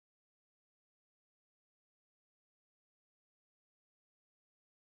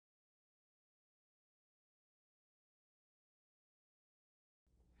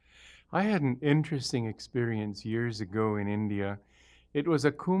I had an interesting experience years ago in India. It was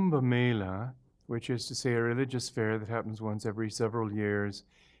a Kumbh Mela, which is to say a religious fair that happens once every several years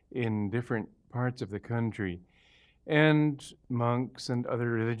in different parts of the country. And monks and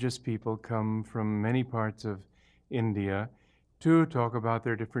other religious people come from many parts of India to talk about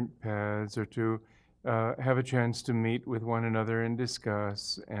their different paths or to have a chance to meet with one another and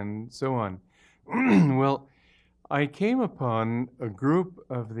discuss and so on. Well, I came upon a group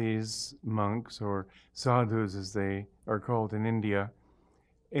of these monks, or sadhus as they are called in India,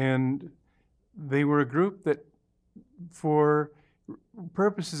 and they were a group that, for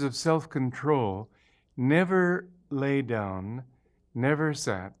purposes of self control, never lay down, never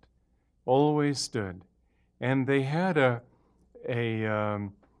sat, always stood. And they had a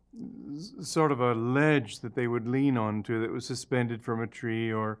sort of a ledge that they would lean onto that was suspended from a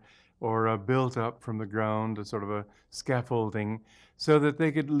tree or built up from the ground, a sort of a scaffolding, so that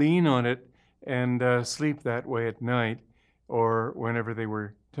they could lean on it and sleep that way at night or whenever they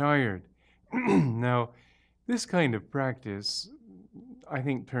were tired. Now, this kind of practice, I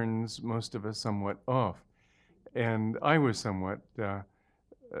think, turns most of us somewhat off. And I was somewhat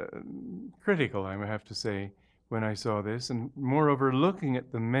critical, I have to say, when I saw this. And moreover, looking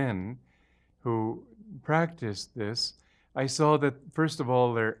at the men who practiced this, I saw that, first of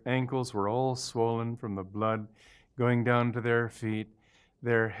all, their ankles were all swollen from the blood going down to their feet.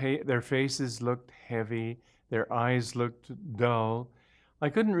 Their faces looked heavy. Their eyes looked dull. I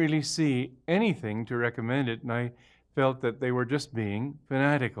couldn't really see anything to recommend it, and I felt that they were just being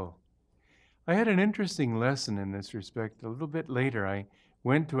fanatical. I had an interesting lesson in this respect. A little bit later, I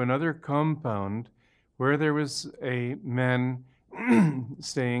went to another compound where there was a man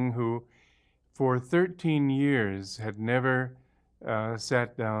staying who, for 13 years, had never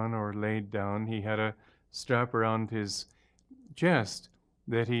sat down or laid down. He had a strap around his chest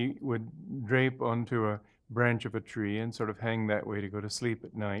that he would drape onto a branch of a tree and sort of hang that way to go to sleep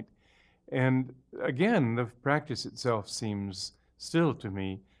at night. And again, the practice itself seems still to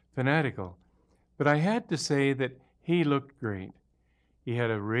me fanatical. But I had to say that he looked great. He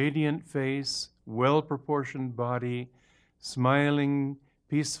had a radiant face, well-proportioned body, smiling,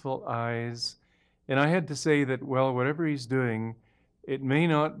 peaceful eyes. And I had to say that, well, whatever he's doing, it may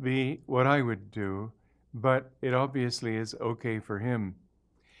not be what I would do, but it obviously is okay for him.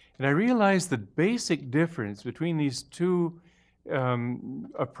 And I realized the basic difference between these two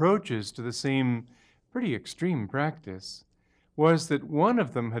approaches to the same pretty extreme practice was that one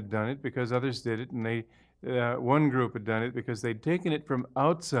of them had done it because others did it, and one group had done it because they'd taken it from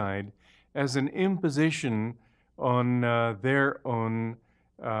outside as an imposition on their own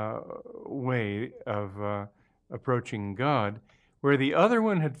way of approaching God, where the other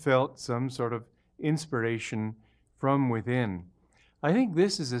one had felt some sort of inspiration from within. I think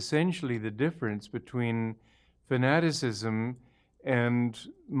this is essentially the difference between fanaticism and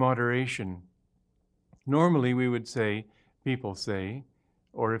moderation. Normally, we would say, people say,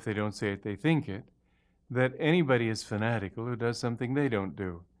 or if they don't say it, they think it, that anybody is fanatical who does something they don't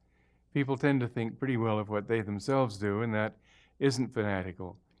do. People tend to think pretty well of what they themselves do, and that isn't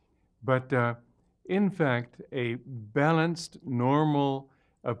fanatical. But in fact, a balanced, normal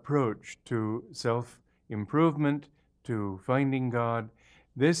approach to self-improvement, to finding God,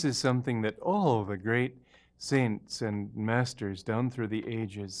 this is something that all the great saints and masters down through the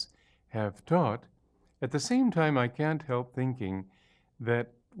ages have taught. At the same time, I can't help thinking that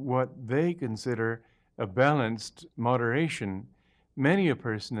what they consider a balanced moderation, many a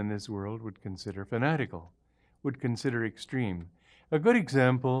person in this world would consider fanatical, would consider extreme. A good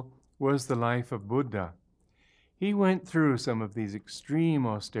example was the life of Buddha. He went through some of these extreme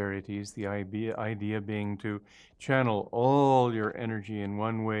austerities, the idea being to channel all your energy in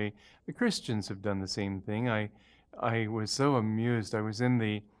one way. The Christians have done the same thing. I was so amused. I was in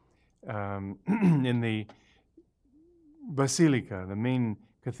the in the Basilica, the main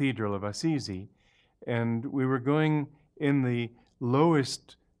cathedral of Assisi, and we were going in the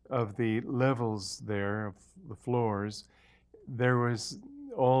lowest of the levels there, of the floors. There was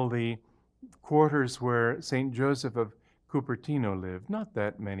all the quarters where St. Joseph of Cupertino lived, not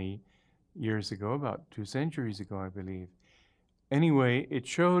that many years ago, about 2 centuries ago, I believe. Anyway, it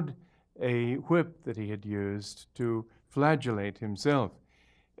showed a whip that he had used to flagellate himself.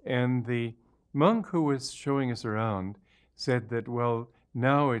 And the monk who was showing us around said that, well,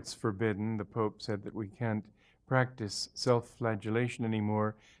 now it's forbidden. The Pope said that we can't practice self-flagellation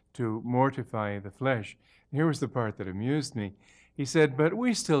anymore to mortify the flesh. Here was the part that amused me. He said, but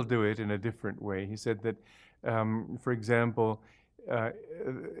we still do it in a different way. He said that, for example,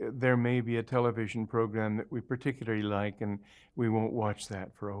 there may be a television program that we particularly like, and we won't watch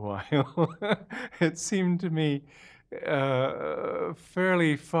that for a while. It seemed to me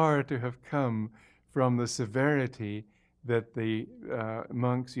fairly far to have come from the severity that the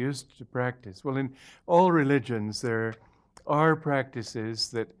monks used to practice. Well, in all religions, there are practices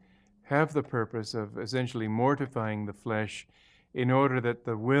that have the purpose of essentially mortifying the flesh in order that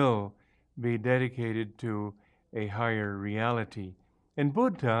the will be dedicated to a higher reality. And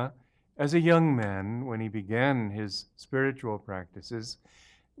Buddha, as a young man, when he began his spiritual practices,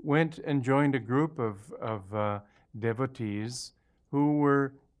 went and joined a group of devotees who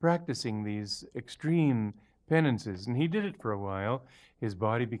were practicing these extreme penances. And he did it for a while. His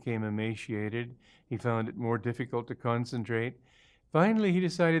body became emaciated. He found it more difficult to concentrate. Finally, he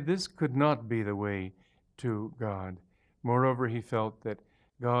decided this could not be the way to God. Moreover, he felt that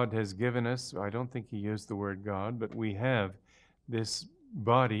God has given us, I don't think he used the word God, but we have this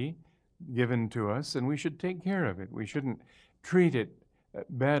body given to us, and we should take care of it. We shouldn't treat it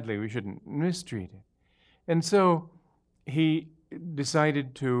badly. We shouldn't mistreat it. And so he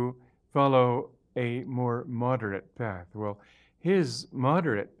decided to follow a more moderate path. Well, his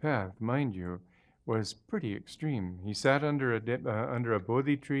moderate path, mind you, was pretty extreme. He sat under a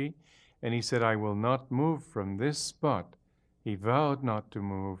Bodhi tree, and he said, "I will not move from this spot." He vowed not to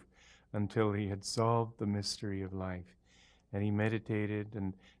move until he had solved the mystery of life. And he meditated,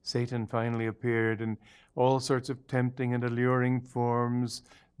 and Satan finally appeared in all sorts of tempting and alluring forms,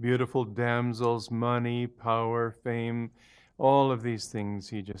 beautiful damsels, money, power, fame, all of these things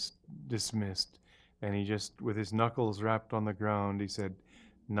he just dismissed. And he just, with his knuckles rapped on the ground, he said,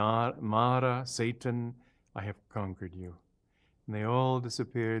 "Mara, Satan, I have conquered you." And they all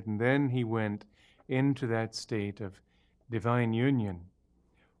disappeared, and then he went into that state of divine union.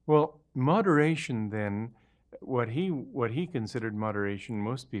 Well, moderation then, what he considered moderation,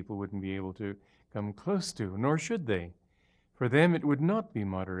 most people wouldn't be able to come close to, nor should they. For them, it would not be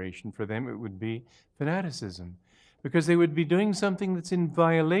moderation. For them, it would be fanaticism, because they would be doing something that's in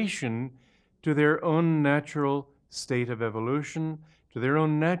violation to their own natural state of evolution, to their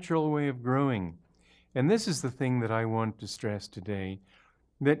own natural way of growing. And this is the thing that I want to stress today,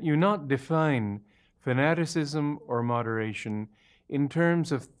 that you not define fanaticism or moderation in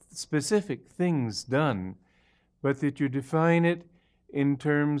terms of specific things done, but that you define it in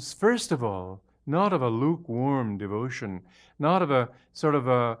terms, first of all, not of a lukewarm devotion, not of a sort of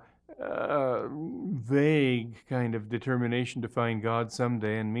a vague kind of determination to find God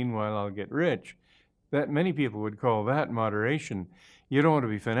someday and meanwhile I'll get rich. That many people would call that moderation. You don't want to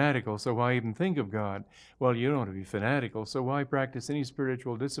be fanatical, so why even think of God? Well, you don't want to be fanatical, so why practice any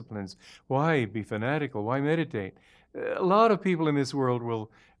spiritual disciplines? Why be fanatical? Why meditate? A lot of people in this world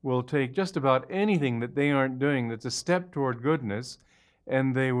will take just about anything that they aren't doing that's a step toward goodness,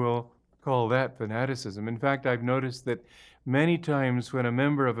 and they will call that fanaticism. In fact, I've noticed that many times when a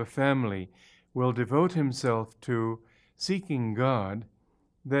member of a family will devote himself to seeking God,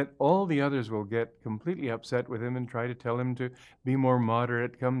 that all the others will get completely upset with him and try to tell him to be more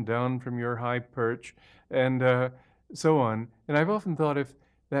moderate, come down from your high perch, and so on. And I've often thought if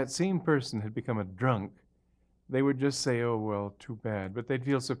that same person had become a drunk, they would just say, "Oh, well, too bad." But they'd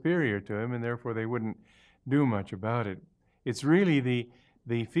feel superior to him, and therefore they wouldn't do much about it. It's really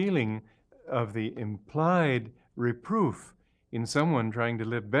the feeling of the implied reproof in someone trying to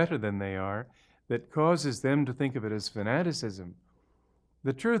live better than they are that causes them to think of it as fanaticism.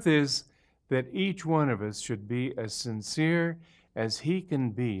 The truth is that each one of us should be as sincere as he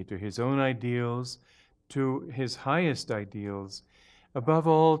can be to his own ideals, to his highest ideals, above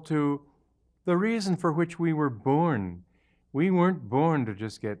all to the reason for which we were born. We weren't born to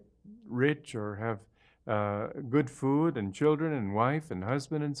just get rich or have good food and children and wife and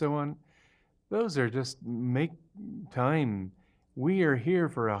husband and so on. Those are just make time. We are here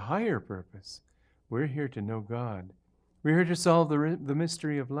for a higher purpose. We're here to know God. We're here to solve the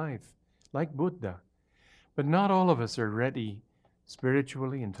mystery of life, like Buddha. But not all of us are ready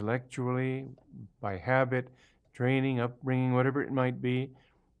spiritually, intellectually, by habit, training, upbringing, whatever it might be.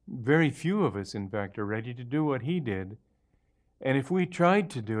 Very few of us, in fact, are ready to do what he did. And if we tried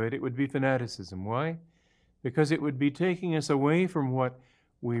to do it, it would be fanaticism. Why? Because it would be taking us away from what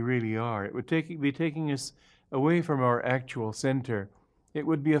we really are. It would be taking us away from our actual center. It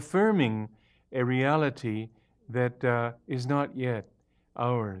would be affirming a reality that is not yet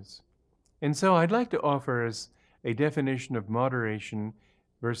ours. And so I'd like to offer as a definition of moderation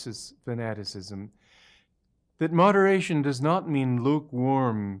versus fanaticism that moderation does not mean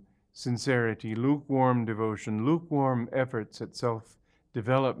lukewarm sincerity, lukewarm devotion, lukewarm efforts at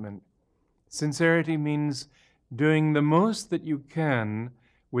self-development. Sincerity means doing the most that you can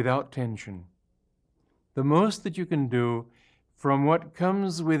without tension. The most that you can do from what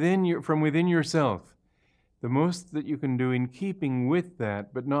comes from within yourself. The most that you can do in keeping with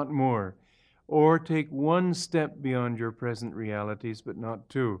that, but not more. Or take one step beyond your present realities, but not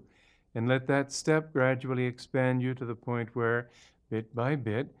two. And let that step gradually expand you to the point where, bit by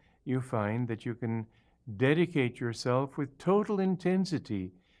bit, you find that you can dedicate yourself with total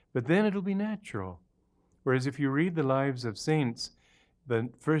intensity, but then it'll be natural. Whereas if you read the lives of saints, the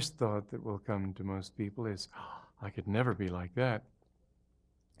first thought that will come to most people is, I could never be like that.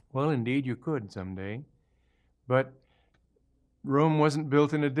 Well, indeed, you could someday. But Rome wasn't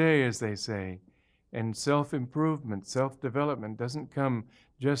built in a day, as they say. And self-improvement, self-development doesn't come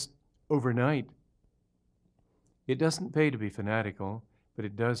just overnight. It doesn't pay to be fanatical, but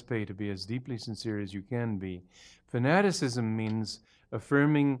it does pay to be as deeply sincere as you can be. Fanaticism means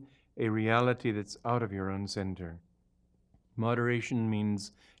affirming a reality that's out of your own center. Moderation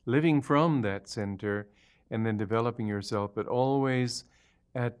means living from that center and then developing yourself, but always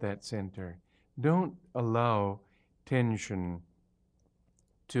at that center. Don't allow tension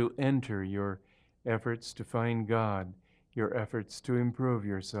to enter your efforts to find God, your efforts to improve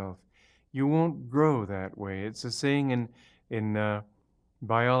yourself. You won't grow that way. It's a saying in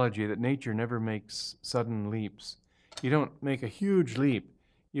biology that nature never makes sudden leaps. You don't make a huge leap.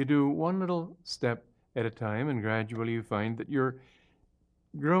 You do one little step at a time, and gradually you find that you're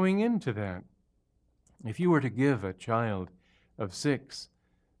growing into that. If you were to give a child of 6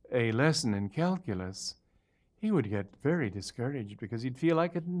 a lesson in calculus, he would get very discouraged because he'd feel, I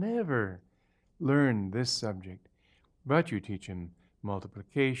could never learn this subject. But you teach him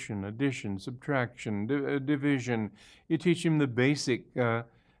multiplication, addition, subtraction, division. You teach him the basic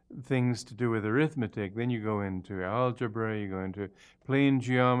things to do with arithmetic. Then you go into algebra, you go into plane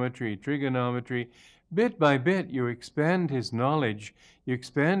geometry, trigonometry. Bit by bit, you expand his knowledge, you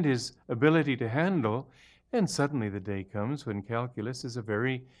expand his ability to handle, and suddenly the day comes when calculus is a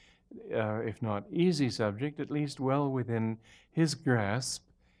very, if not easy subject, at least well within his grasp,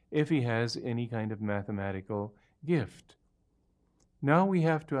 if he has any kind of mathematical gift. Now we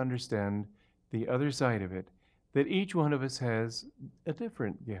have to understand the other side of it, that each one of us has a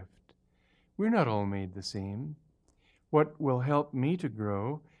different gift. We're not all made the same. What will help me to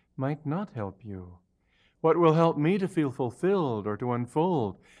grow might not help you. What will help me to feel fulfilled or to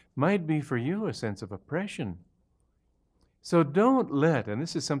unfold might be for you a sense of oppression. So don't let, and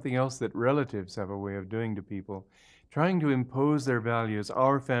this is something else that relatives have a way of doing to people, trying to impose their values.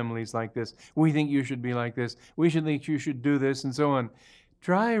 Our family's like this. We think you should be like this. We should think you should do this, and so on.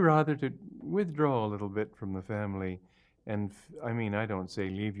 Try rather to withdraw a little bit from the family. And I don't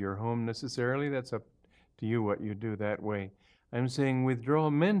say leave your home necessarily. That's up to you what you do that way. I'm saying withdraw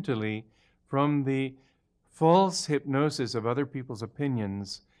mentally from the false hypnosis of other people's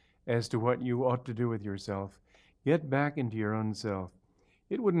opinions as to what you ought to do with yourself. Get back into your own self.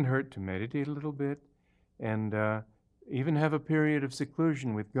 It wouldn't hurt to meditate a little bit and even have a period of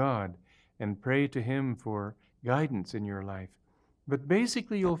seclusion with God and pray to Him for guidance in your life. But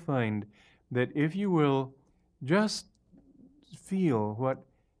basically you'll find that if you will just feel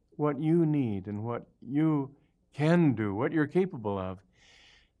what you need and what you can do, what you're capable of,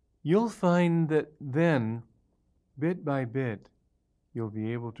 you'll find that then, bit by bit, you'll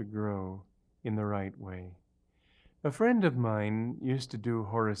be able to grow in the right way. A friend of mine used to do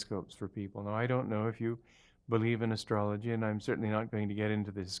horoscopes for people. Now, I don't know if you believe in astrology, and I'm certainly not going to get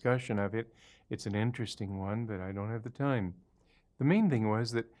into the discussion of it. It's an interesting one, but I don't have the time. The main thing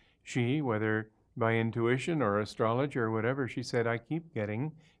was that she, whether by intuition or astrology or whatever, she said, I keep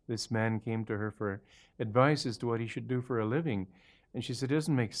getting, this man came to her for advice as to what he should do for a living. And she said, it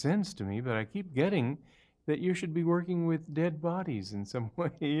doesn't make sense to me, but I keep getting that you should be working with dead bodies in some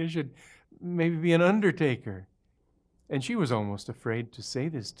way. You should maybe be an undertaker. And she was almost afraid to say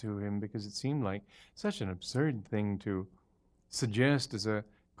this to him because it seemed like such an absurd thing to suggest as a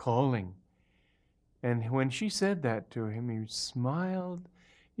calling. And when she said that to him, he smiled.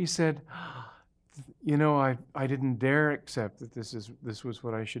 He said, I didn't dare accept that this was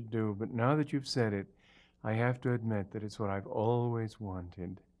what I should do, but now that you've said it, I have to admit that it's what I've always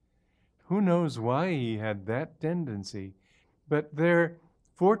wanted. Who knows why he had that tendency, but there,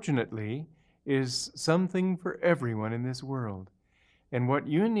 fortunately, is something for everyone in this world. And what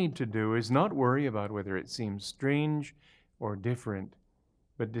you need to do is not worry about whether it seems strange or different,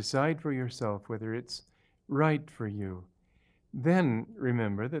 but decide for yourself whether it's right for you. Then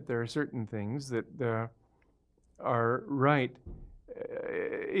remember that there are certain things that are right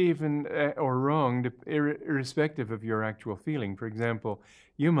even or wrong, irrespective of your actual feeling. For example,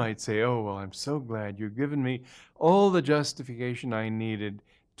 you might say, "Oh, well, I'm so glad you've given me all the justification I needed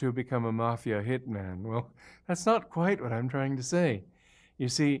to become a mafia hitman." Well, that's not quite what I'm trying to say. You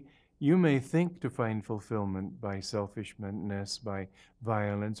see, you may think to find fulfillment by selfishness, by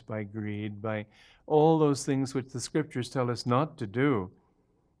violence, by greed, by all those things which the scriptures tell us not to do.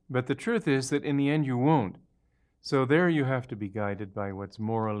 But the truth is that in the end you won't. So there you have to be guided by what's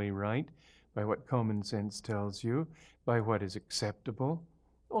morally right, by what common sense tells you, by what is acceptable.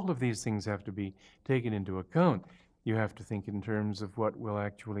 All of these things have to be taken into account. You have to think in terms of what will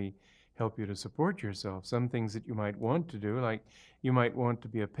actually help you to support yourself. Some things that you might want to do, like you might want to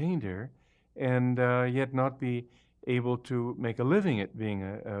be a painter and yet not be able to make a living at being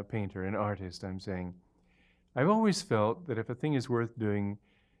a painter, an artist, I'm saying. I've always felt that if a thing is worth doing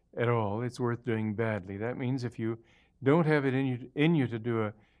at all, it's worth doing badly. That means if you don't have it in you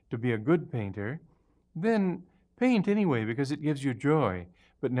to be a good painter, then paint anyway because it gives you joy.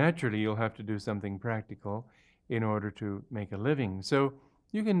 But naturally, you'll have to do something practical in order to make a living. So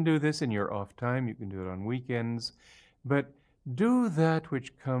you can do this in your off time. You can do it on weekends, but do that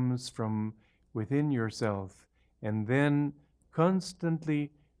which comes from within yourself, and then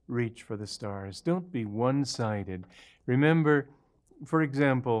constantly reach for the stars. Don't be one-sided. Remember, for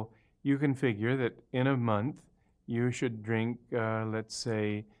example, you can figure that in a month you should drink, let's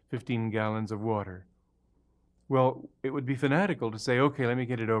say, 15 gallons of water. Well, it would be fanatical to say, okay, let me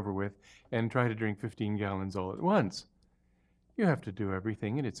get it over with and try to drink 15 gallons all at once. You have to do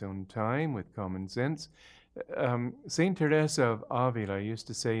everything in its own time with common sense. St. Teresa of Avila used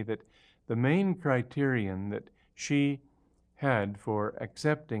to say that the main criterion that she had for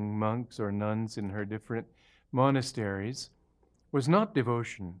accepting monks or nuns in her different monasteries was not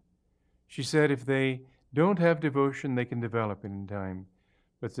devotion. She said if they don't have devotion, they can develop it in time.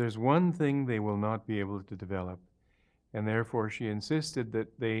 But there's one thing they will not be able to develop, and therefore she insisted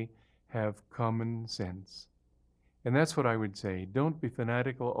that they have common sense. And that's what I would say. Don't be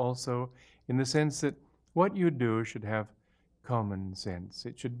fanatical also in the sense that what you do should have common sense.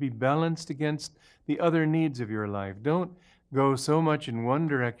 It should be balanced against the other needs of your life. Don't go so much in one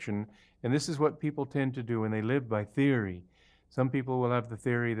direction, and this is what people tend to do when they live by theory. Some people will have the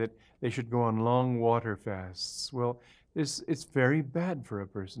theory that they should go on long water fasts. Well, it's very bad for a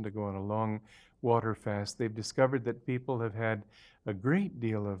person to go on a long water fast. They've discovered that people have had a great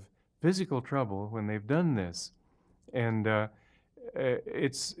deal of physical trouble when they've done this. And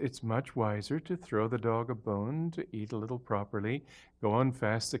it's much wiser to throw the dog a bone, to eat a little properly, go on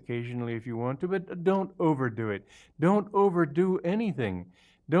fast occasionally if you want to, but don't overdo it. Don't overdo anything.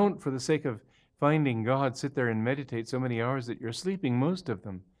 Don't, for the sake of finding God, sit there and meditate so many hours that you're sleeping most of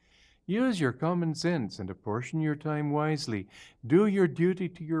them. Use your common sense and apportion your time wisely. Do your duty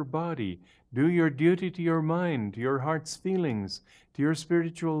to your body. Do your duty to your mind, to your heart's feelings, to your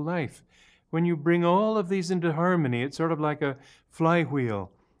spiritual life. When you bring all of these into harmony, it's sort of like a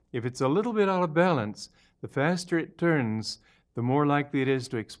flywheel. If it's a little bit out of balance, the faster it turns, the more likely it is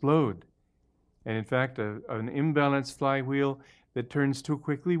to explode. And in fact, an imbalanced flywheel that turns too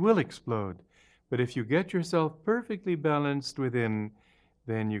quickly will explode. But if you get yourself perfectly balanced within,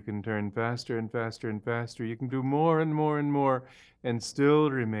 then you can turn faster and faster and faster. You can do more and more and more and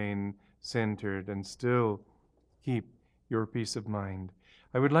still remain centered and still keep your peace of mind.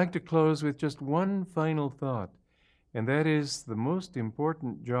 I would like to close with just one final thought, and that is the most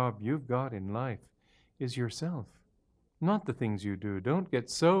important job you've got in life is yourself, not the things you do. Don't get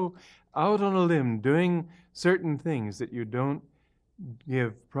so out on a limb doing certain things that you don't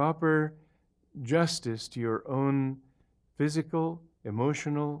give proper justice to your own physical,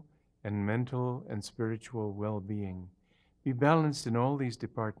 emotional, and mental and spiritual well-being. Be balanced in all these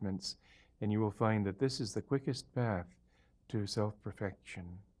departments, and you will find that this is the quickest path to self-perfection.